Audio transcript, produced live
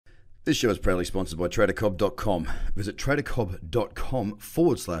This show is proudly sponsored by TraderCobb.com. Visit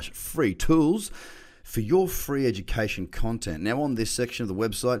TraderCobb.com/free tools for your free education content. Now, on this section of the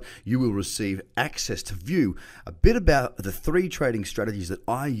website, you will receive access to view a bit about the 3 trading strategies that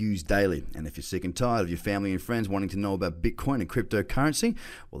I use daily. And if you're sick and tired of your family and friends wanting to know about Bitcoin and cryptocurrency,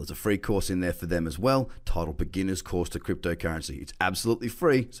 well, there's a free course in there for them as well, titled Beginner's Course to Cryptocurrency. It's absolutely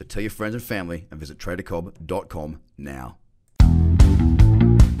free, so tell your friends and family and visit TraderCobb.com now.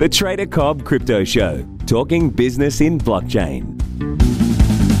 The Trader Cobb Crypto Show, talking business in blockchain.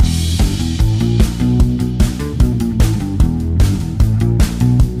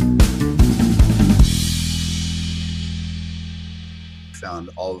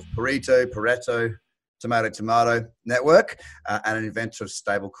 Found of Pareto, Tomato Network, and an inventor of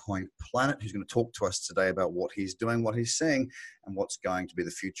stablecoin Planet, who's going to talk to us today about what he's doing, what he's seeing, and what's going to be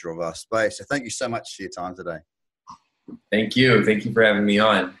the future of our space. So thank you so much for your time today. Thank you. Thank you for having me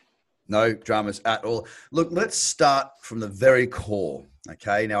on. No dramas at all. Look, let's start from the very core.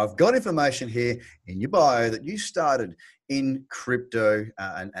 Okay. Now, I've got information here in your bio that you started in crypto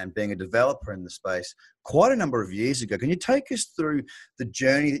and being a developer in the space quite a number of years ago. Can you take us through the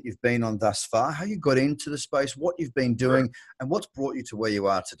journey that you've been on thus far, how you got into the space, what you've been doing, and what's brought you to where you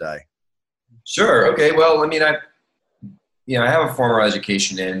are today? Sure. Okay. Well, I mean, I have a formal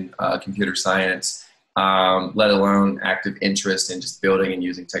education in computer science. Let alone active interest in just building and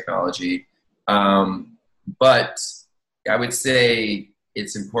using technology. But I would say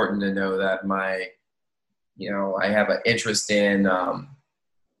it's important to know that I have an interest in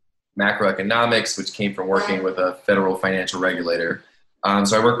macroeconomics, which came from working with a federal financial regulator.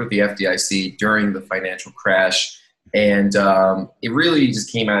 So I worked with the FDIC during the financial crash, and it really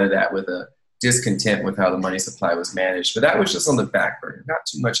just came out of that with a discontent with how the money supply was managed. But that was just on the back burner. Not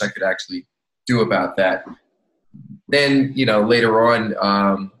too much I could actually do about that. Then, later on,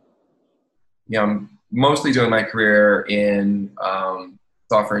 I'm mostly doing my career in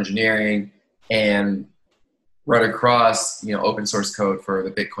software engineering and run across, open source code for the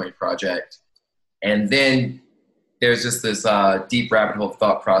Bitcoin project. And then there's just this deep rabbit hole of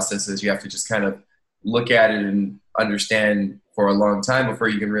thought processes. You have to just kind of look at it and understand for a long time before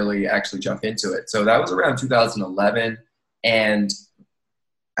you can really actually jump into it. So that was around 2011. And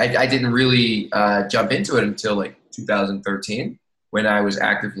I didn't really jump into it until like 2013 when I was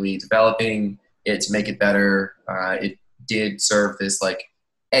actively developing it to make it better. It did serve this like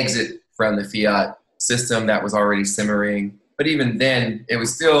exit from the fiat system that was already simmering. But even then, it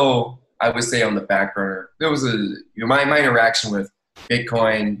was still, I would say, on the back burner. There was my interaction with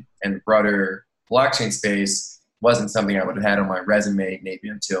Bitcoin and the broader blockchain space wasn't something I would have had on my resume maybe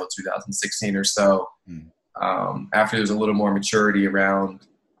until 2016 or so. After there was a little more maturity around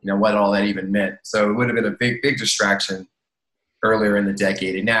what all that even meant. So it would have been a big distraction earlier in the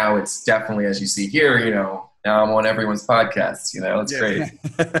decade. And now it's definitely, as you see here, now I'm on everyone's podcasts, it's great.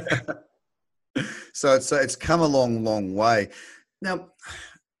 So it's come a long way. Now,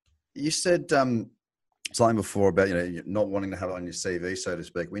 you said something before about, not wanting to have it on your CV, so to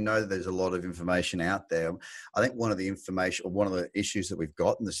speak. We know that there's a lot of information out there. I think one of the issues that we've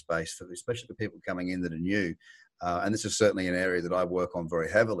got in the space, especially for people coming in that are new, and this is certainly an area that I work on very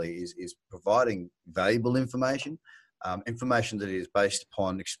heavily, is providing valuable information, information that is based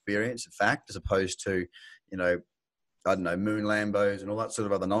upon experience and fact, as opposed to, moon Lambos and all that sort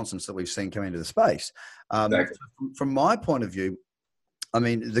of other nonsense that we've seen come into the space. Exactly. From my point of view, I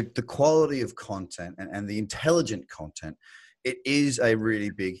mean, the quality of content and the intelligent content, it is a really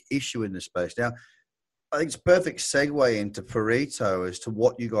big issue in this space. Now, I think it's a perfect segue into Pareto as to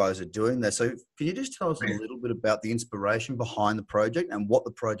what you guys are doing there. So can you just tell us a little bit about the inspiration behind the project and what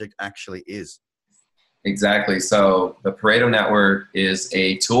the project actually is? Exactly. So the Pareto Network is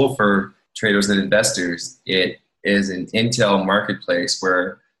a tool for traders and investors. It is an intel marketplace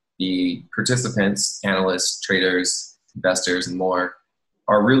where the participants, analysts, traders, investors, and more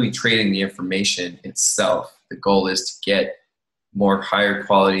are really trading the information itself. The goal is to get more higher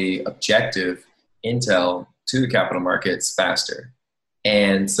quality, objective intel to the capital markets faster.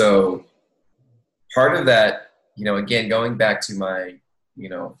 And so part of that, again, going back to my,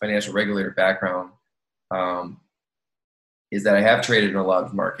 financial regulator background, is that I have traded in a lot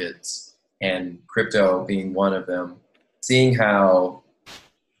of markets, and crypto being one of them, seeing how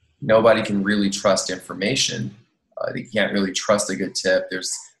nobody can really trust information. They can't really trust a good tip.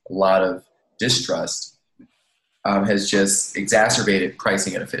 There's a lot of distrust, has just exacerbated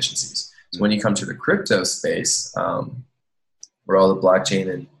pricing inefficiencies. So when you come to the crypto space, where all the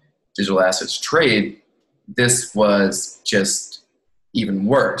blockchain and digital assets trade, this was just even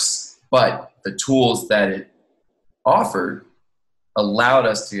worse. But the tools that it offered allowed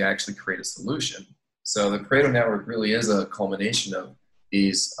us to actually create a solution. So the Pareto network really is a culmination of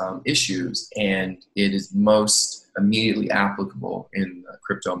these issues, and it is most immediately applicable in the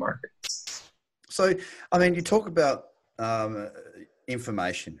crypto markets. So, I mean, you talk about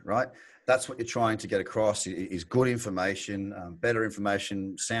information, right? That's what you're trying to get across is good information, better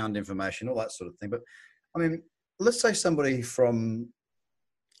information, sound information, all that sort of thing. But I mean, let's say somebody from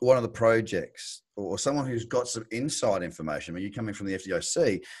one of the projects or someone who's got some inside information. I mean, you're coming from the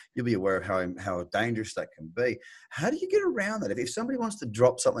FDIC, you'll be aware of how dangerous that can be. How do you get around that? If somebody wants to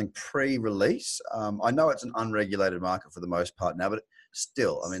drop something pre-release, I know it's an unregulated market for the most part now, but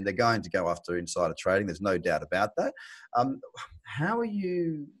still, I mean, they're going to go after insider trading. There's no doubt about that. How are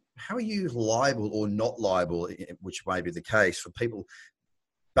you liable or not liable, which may be the case, for people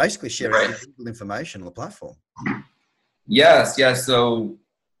basically sharing illegal information on the platform? Yes. So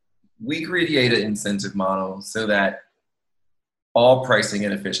we create an incentive model so that all pricing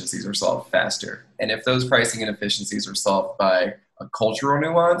inefficiencies are solved faster. And if those pricing inefficiencies are solved by a cultural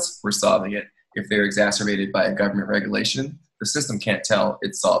nuance, we're solving it. If they're exacerbated by a government regulation, the system can't tell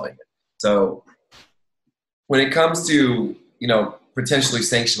it's solving it. So when it comes to, potentially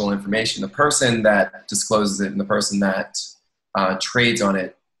sanctionable information, the person that discloses it and the person that trades on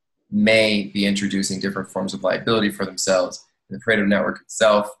it may be introducing different forms of liability for themselves. The Pareto network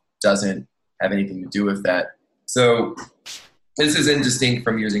itself doesn't have anything to do with that. So this is indistinct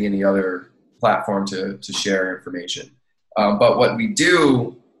from using any other platform to share information. But what we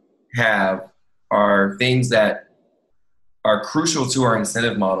do have are things that are crucial to our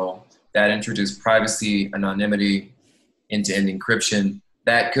incentive model that introduce privacy, anonymity, end-to-end encryption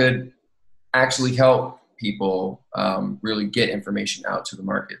that could actually help people really get information out to the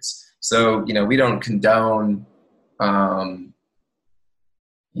markets. So, we don't condone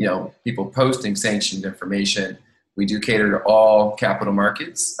people posting sanctioned information. We do cater to all capital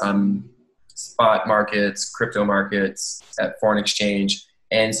markets, spot markets, crypto markets, at foreign exchange.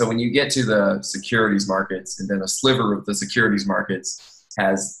 And so when you get to the securities markets, and then a sliver of the securities markets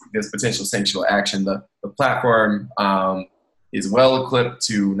has this potential sanctionable action, the platform is well equipped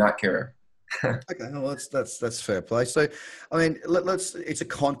to not care. Okay, well, that's fair play. So, I mean, it's a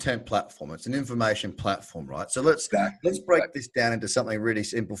content platform. It's an information platform, right? So let's break this down into something really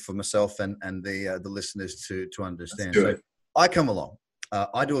simple for myself and the listeners to understand. So I come along,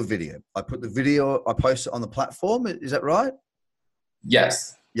 I do a video. I put the video, I post it on the platform. Is that right?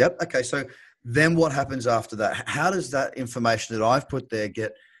 Yes. Yep. Okay. So then what happens after that? How does that information that I've put there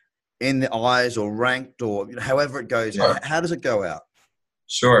get in the eyes or ranked or however it goes? Sure. How does it go out?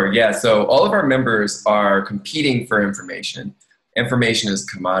 Sure. Yeah. So all of our members are competing for information. Information is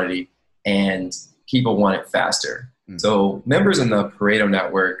commodity and people want it faster. So members in the Pareto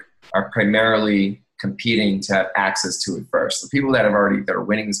network are primarily competing to have access to it first. The people that are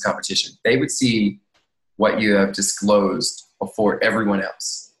winning this competition, they would see what you have disclosed before everyone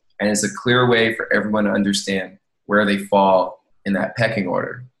else. And it's a clear way for everyone to understand where they fall in that pecking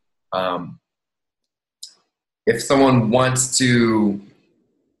order. If someone wants to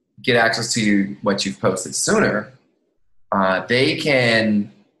get access to what you've posted sooner, they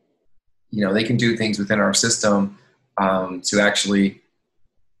can do things within our system to actually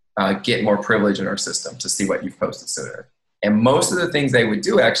get more privilege in our system to see what you've posted sooner. And most of the things they would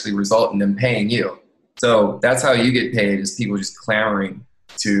do actually result in them paying you. So that's how you get paid, is people just clamoring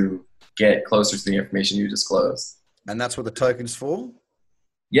to get closer to the information you disclose. And that's what the token's for?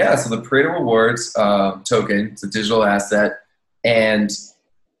 Yeah, so the Pareto Rewards token, it's a digital asset, and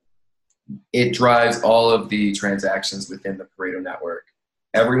it drives all of the transactions within the Pareto network.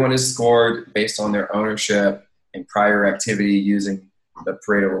 Everyone is scored based on their ownership and prior activity using the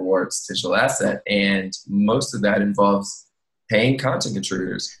Pareto Rewards digital asset, and most of that involves paying content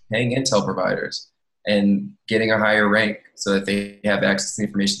contributors, paying intel providers, and getting a higher rank so that they have access to the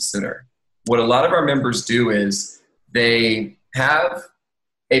information sooner. What a lot of our members do is they have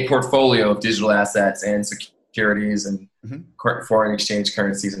a portfolio of digital assets and securities and foreign exchange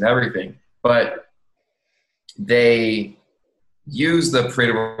currencies and everything, but they use the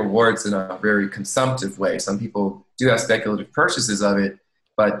Pareto Rewards in a very consumptive way. Some people do have speculative purchases of it,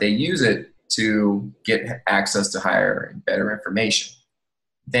 but they use it to get access to higher and better information.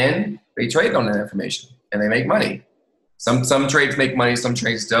 Then they trade on that information and they make money. Some trades make money, some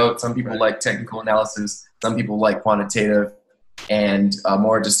trades don't. Some people like technical analysis, some people like quantitative and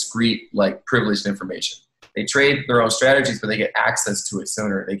more discrete, like privileged information. They trade their own strategies, but they get access to it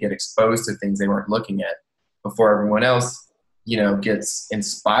sooner. They get exposed to things they weren't looking at before everyone else, gets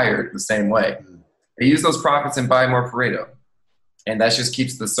inspired the same way. They use those profits and buy more Pareto. And that just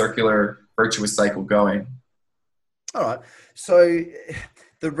keeps the circular virtuous cycle going. All right. So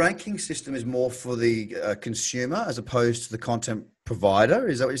the ranking system is more for the consumer as opposed to the content provider.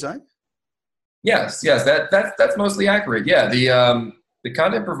 Is that what you're saying? Yes, that's mostly accurate. Yeah, the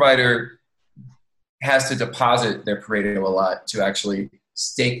content provider has to deposit their Pareto a lot to actually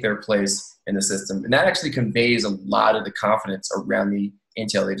stake their place in the system, and that actually conveys a lot of the confidence around the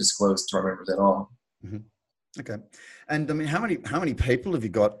intel they disclose to our members at all. Hmm. Okay. And I mean, how many people have you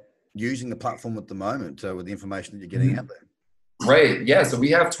got using the platform at the moment with the information that you're getting out there? Right. Yeah. So we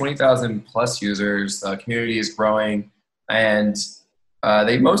have 20,000 plus users. Community is growing, and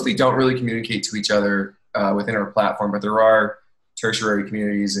they mostly don't really communicate to each other within our platform, but there are tertiary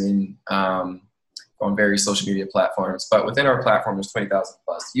communities on various social media platforms. But within our platform, there's 20,000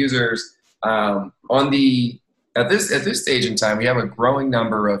 plus users. At this stage in time, we have a growing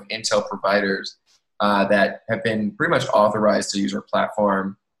number of intel providers that have been pretty much authorized to use our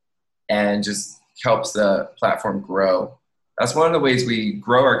platform, and just helps the platform grow. That's one of the ways we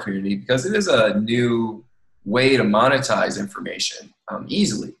grow our community, because it is a new way to monetize information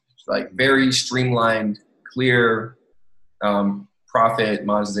easily, like very streamlined, clear profit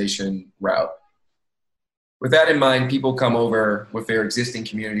monetization route. With that in mind, people come over with their existing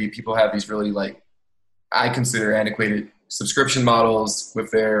community. People have these really, like, I consider antiquated subscription models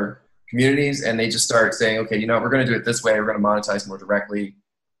with their communities, and they just start saying, okay, you know, we're going to do it this way. We're going to monetize more directly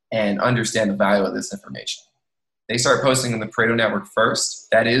and understand the value of this information. They start posting in the Pareto Network first.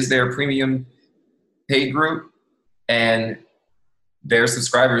 That is their premium paid group, and their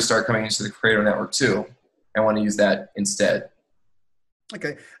subscribers start coming into the Pareto Network too and want to use that instead.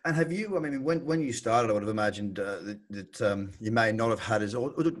 Okay. And have you, I mean, when you started, I would have imagined that you may not have had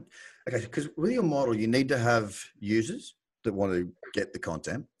okay, because with your model, you need to have users that want to get the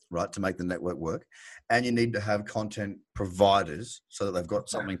content, right, to make the network work. And you need to have content providers so that they've got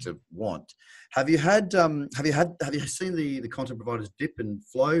something to want. Have you seen the content providers dip and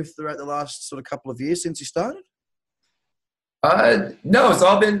flow throughout the last sort of couple of years since you started? No, it's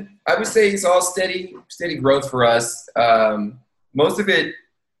all been, I would say it's all steady growth for us. Most of it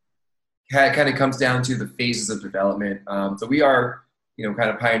kind of comes down to the phases of development. So we are, kind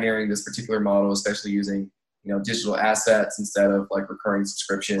of pioneering this particular model, especially using, digital assets instead of like recurring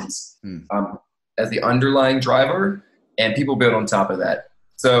subscriptions as the underlying driver, and people build on top of that.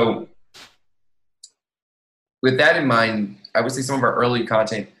 So with that in mind, I would say some of our early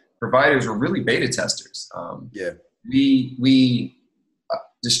content providers were really beta testers. We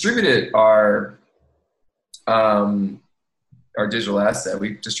distributed our digital asset.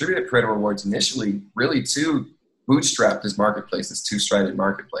 We distributed Pareto Rewards initially really to bootstrap this marketplace, this two-sided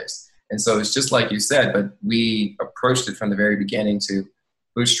marketplace. And so it's just like you said, but we approached it from the very beginning to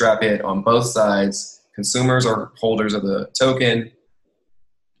bootstrap it on both sides. Consumers are holders of the token,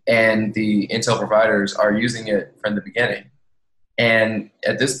 and the intel providers are using it from the beginning. And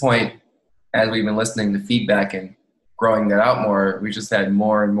at this point, as we've been listening to feedback and growing that out more, we just had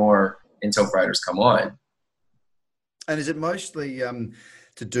more and more intel providers come on. And is it mostly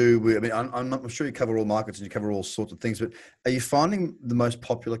to do with, I mean, I'm sure you cover all markets and you cover all sorts of things, but are you finding the most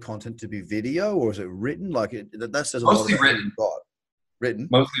popular content to be video, or is it written? Like that says a lot mostly about written. Written?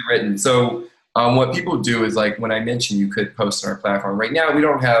 Mostly written. So what people do is, like when I mentioned you could post on our platform, right now we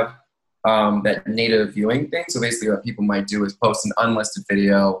don't have that native viewing thing. So basically what people might do is post an unlisted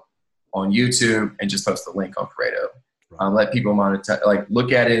video on YouTube and just post the link on Pareto. Let people monetize, like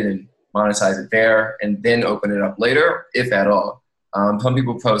look at it and monetize it there, and then open it up later, if at all. Some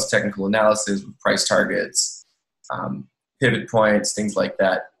people post technical analysis with price targets, pivot points, things like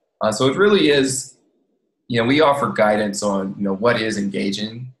that. So it really is, we offer guidance on, what is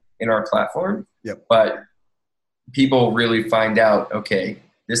engaging in our platform. Yep. But people really find out, okay,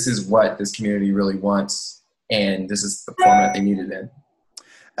 this is what this community really wants, and this is the format they need it in.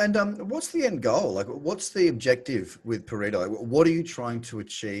 And what's the end goal? Like, what's the objective with Pareto? What are you trying to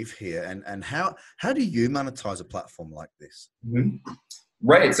achieve here? And how do you monetize a platform like this? Mm-hmm.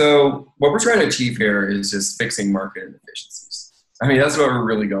 Right. So what we're trying to achieve here is just fixing market inefficiencies. I mean, that's what we're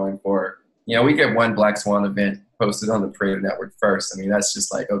really going for. We get one Black Swan event posted on the Pareto Network first. I mean, that's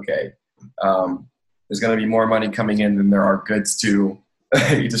just like, okay, there's going to be more money coming in than there are goods to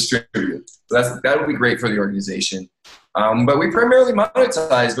distribute. So that would be great for the organization. But we primarily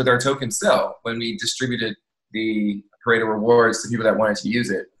monetize with our token sell when we distributed the Pareto Rewards to people that wanted to use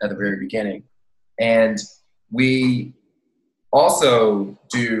it at the very beginning. And we also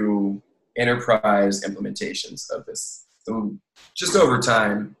do enterprise implementations of this. So just over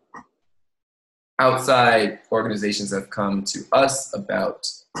time, outside organizations have come to us about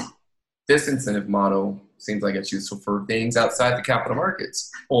this incentive model. Seems like it's useful for things outside the capital markets,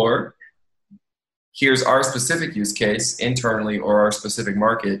 or here's our specific use case internally or our specific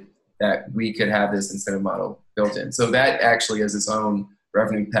market that we could have this incentive model built in. So that actually is its own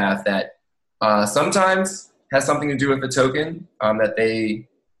revenue path that sometimes has something to do with the token that they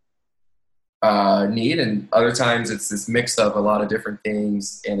need, and other times it's this mix of a lot of different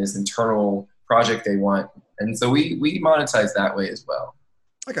things and this internal project they want. And so we monetize that way as well.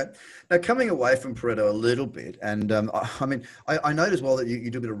 Okay. Now, coming away from Pareto a little bit, and I mean, I note as well that you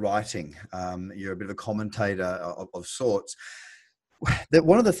do a bit of writing. You're a bit of a commentator of sorts. That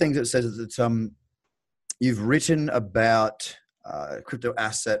one of the things it says is that you've written about crypto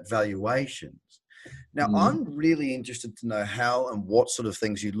asset valuations. Now, I'm really interested to know how and what sort of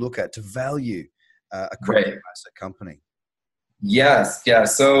things you look at to value a crypto asset company. Yes, yeah.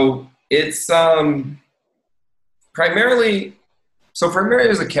 So it's primarily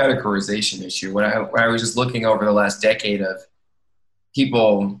there's a categorization issue. When I was just looking over the last decade of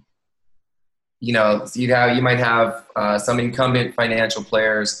people, you might have some incumbent financial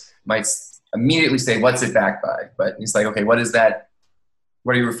players might immediately say, "What's it backed by?" But it's like, okay, what is that?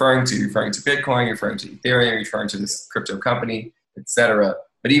 What are you referring to? You're referring to Bitcoin, you're referring to Ethereum, you're referring to this crypto company, etc.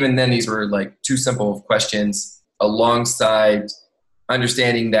 But even then, these were like too simple of questions alongside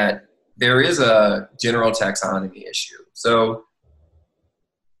understanding that there is a general taxonomy issue. So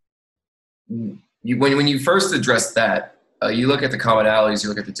when you first address that, you look at the commonalities, you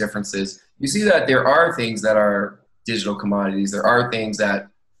look at the differences, you see that there are things that are digital commodities. There are things that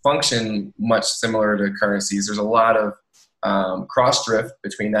function much similar to currencies. There's a lot of cross drift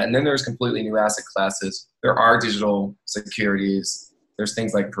between that. And then there's completely new asset classes. There are digital securities. There's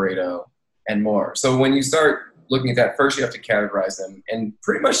things like Pareto and more. So when you start looking at that, first you have to categorize them and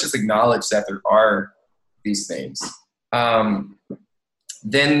pretty much just acknowledge that there are these things.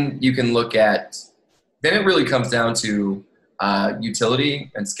 Then you can look at, then it really comes down to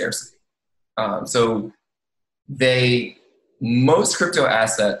utility and scarcity. So most crypto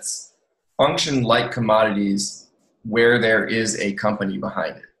assets function like commodities where there is a company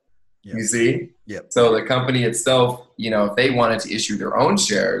behind it. Yep. You see? Yep. So the company itself, if they wanted to issue their own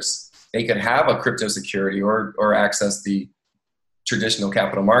shares, they could have a crypto security or access the traditional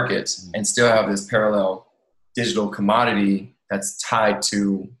capital markets and still have this parallel digital commodity that's tied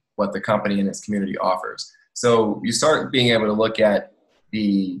to what the company and its community offers. So you start being able to look at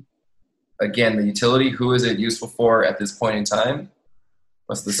the utility. Who is it useful for at this point in time?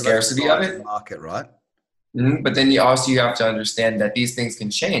 What's the scarcity of it? Market, right? Mm-hmm. But then you have to understand that these things can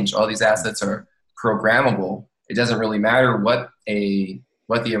change. All these assets are programmable. It doesn't really matter what the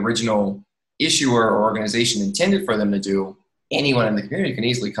original issuer or organization intended for them to do. Anyone in the community can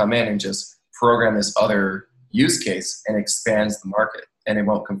easily come in and just program this other use case and expands the market, and it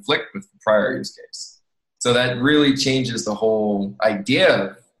won't conflict with the prior use case. So that really changes the whole idea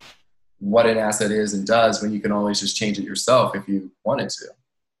of what an asset is and does when you can always just change it yourself if you wanted to.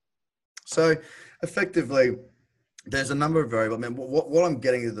 So effectively, there's a number of variables. I mean, what I'm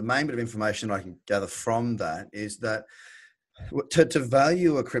getting is the main bit of information I can gather from that is that to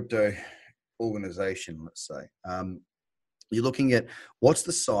value a crypto organization, let's say, you're looking at what's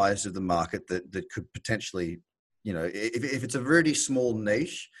the size of the market that could potentially, if it's a really small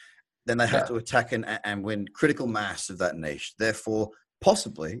niche, then they have to attack and win critical mass of that niche. Therefore,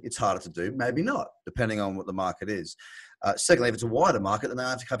 possibly it's harder to do, maybe not, depending on what the market is. Secondly, if it's a wider market, then they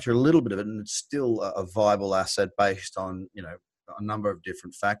have to capture a little bit of it, and it's still a viable asset based on, a number of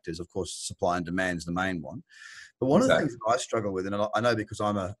different factors. Of course, supply and demand is the main one. But one of the things that I struggle with, and I know because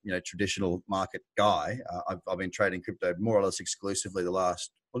I'm a traditional market guy, I've been trading crypto more or less exclusively the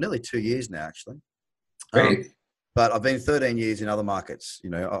last, nearly 2 years now, actually. Great. But I've been 13 years in other markets.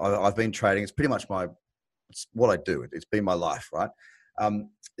 I've been trading. It's pretty much it's what I do. It's been my life, right?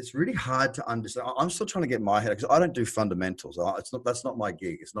 It's really hard to understand. I'm still trying to get my head because I don't do fundamentals. That's not my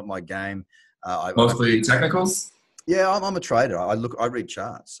gig. It's not my game. Mostly technicals. Yeah, I'm a trader. I read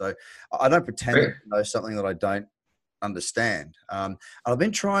charts, so I don't pretend to know something that I don't understand. I've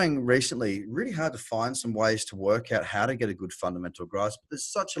been trying recently really hard to find some ways to work out how to get a good fundamental grasp. There's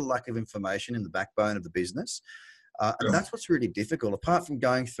such a lack of information in the backbone of the business. And that's what's really difficult. Apart from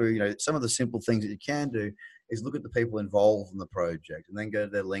going through, some of the simple things that you can do is look at the people involved in the project and then go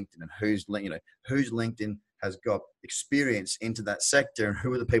to their LinkedIn and whose LinkedIn has got experience into that sector and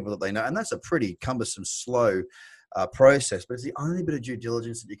who are the people that they know. And that's a pretty cumbersome, slow process, but it's the only bit of due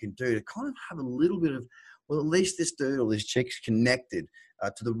diligence that you can do to kind of have a little bit of, well, at least this dude or this chick's connected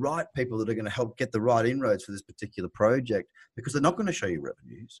to the right people that are going to help get the right inroads for this particular project, because they're not going to show you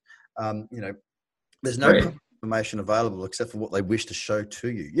revenues. There's no information available except for what they wish to show to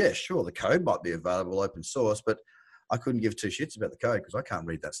you. Yeah, sure, the code might be available open source, but I couldn't give two shits about the code because I can't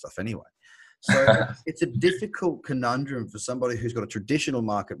read that stuff anyway. So it's a difficult conundrum for somebody who's got a traditional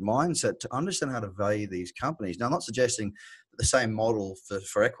market mindset to understand how to value these companies. Now, I'm not suggesting that the same model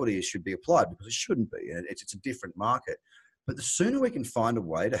for equities should be applied, because it shouldn't be. It's a different market. But the sooner we can find a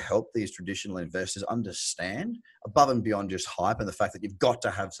way to help these traditional investors understand, above and beyond just hype and the fact that you've got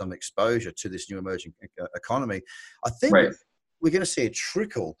to have some exposure to this new emerging economy, I think we're going to see a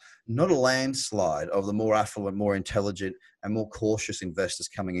trickle, not a landslide, of the more affluent, more intelligent, and more cautious investors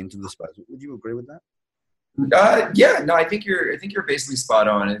coming into the space. Would you agree with that? Yeah, no, I think you're basically spot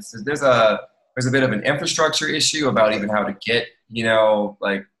on. There's a bit of an infrastructure issue about even how to get,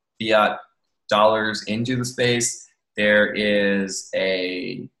 like fiat dollars into the space. There is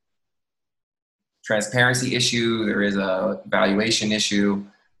a transparency issue. There is a valuation issue.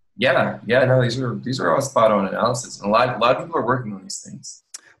 Yeah, no, these are all spot on analysis. And a lot of people are working on these things.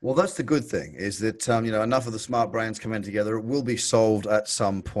 Well, that's the good thing, is that, enough of the smart brains coming together. It will be solved at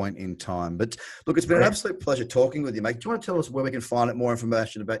some point in time. But look, it's been an absolute pleasure talking with you, mate. Do you want to tell us where we can find out more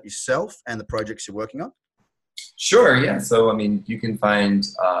information about yourself and the projects you're working on? Sure, yeah. So, you can find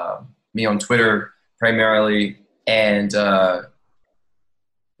me on Twitter primarily, and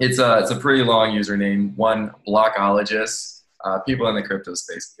it's a pretty long username, one Blockologist. People in the crypto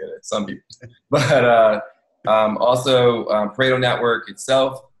space get it, some people. But also Pareto Network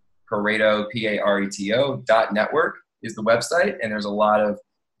itself, Pareto, Pareto.network is the website. And there's a lot of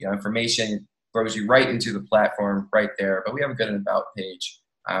information, throws you right into the platform right there. But we have a good and about page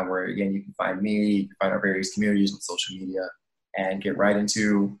where, again, you can find me, you can find our various communities on social media, and get right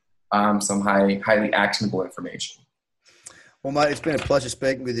into some highly actionable information. Well, mate, it's been a pleasure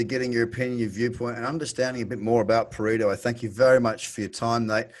speaking with you, getting your opinion, your viewpoint, and understanding a bit more about Pareto. I thank you very much for your time,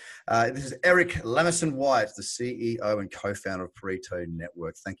 Nate. This is Eric Lamison-White, the CEO and co-founder of Pareto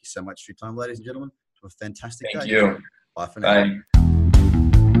Network. Thank you so much for your time, ladies and gentlemen. Have a fantastic day. Thank you. Bye for now. Bye.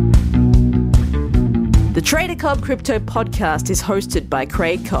 The Trader Cobb Crypto Podcast is hosted by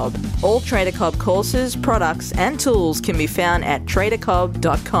Craig Cobb. All Trader Cobb courses, products, and tools can be found at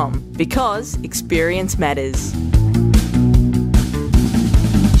tradercobb.com, because experience matters.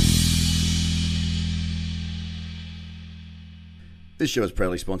 This show is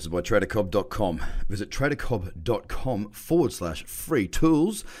proudly sponsored by tradercobb.com. Visit tradercobb.com/free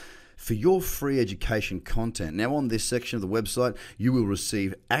tools for your free education content. Now, on this section of the website, you will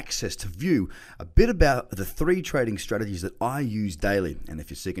receive access to view a bit about the 3 trading strategies that I use daily. And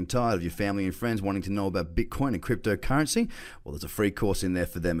if you're sick and tired of your family and friends wanting to know about Bitcoin and cryptocurrency, well, there's a free course in there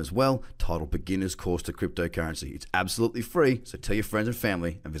for them as well, titled Beginner's Course to Cryptocurrency. It's absolutely free, so tell your friends and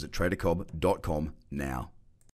family and visit tradercobb.com now.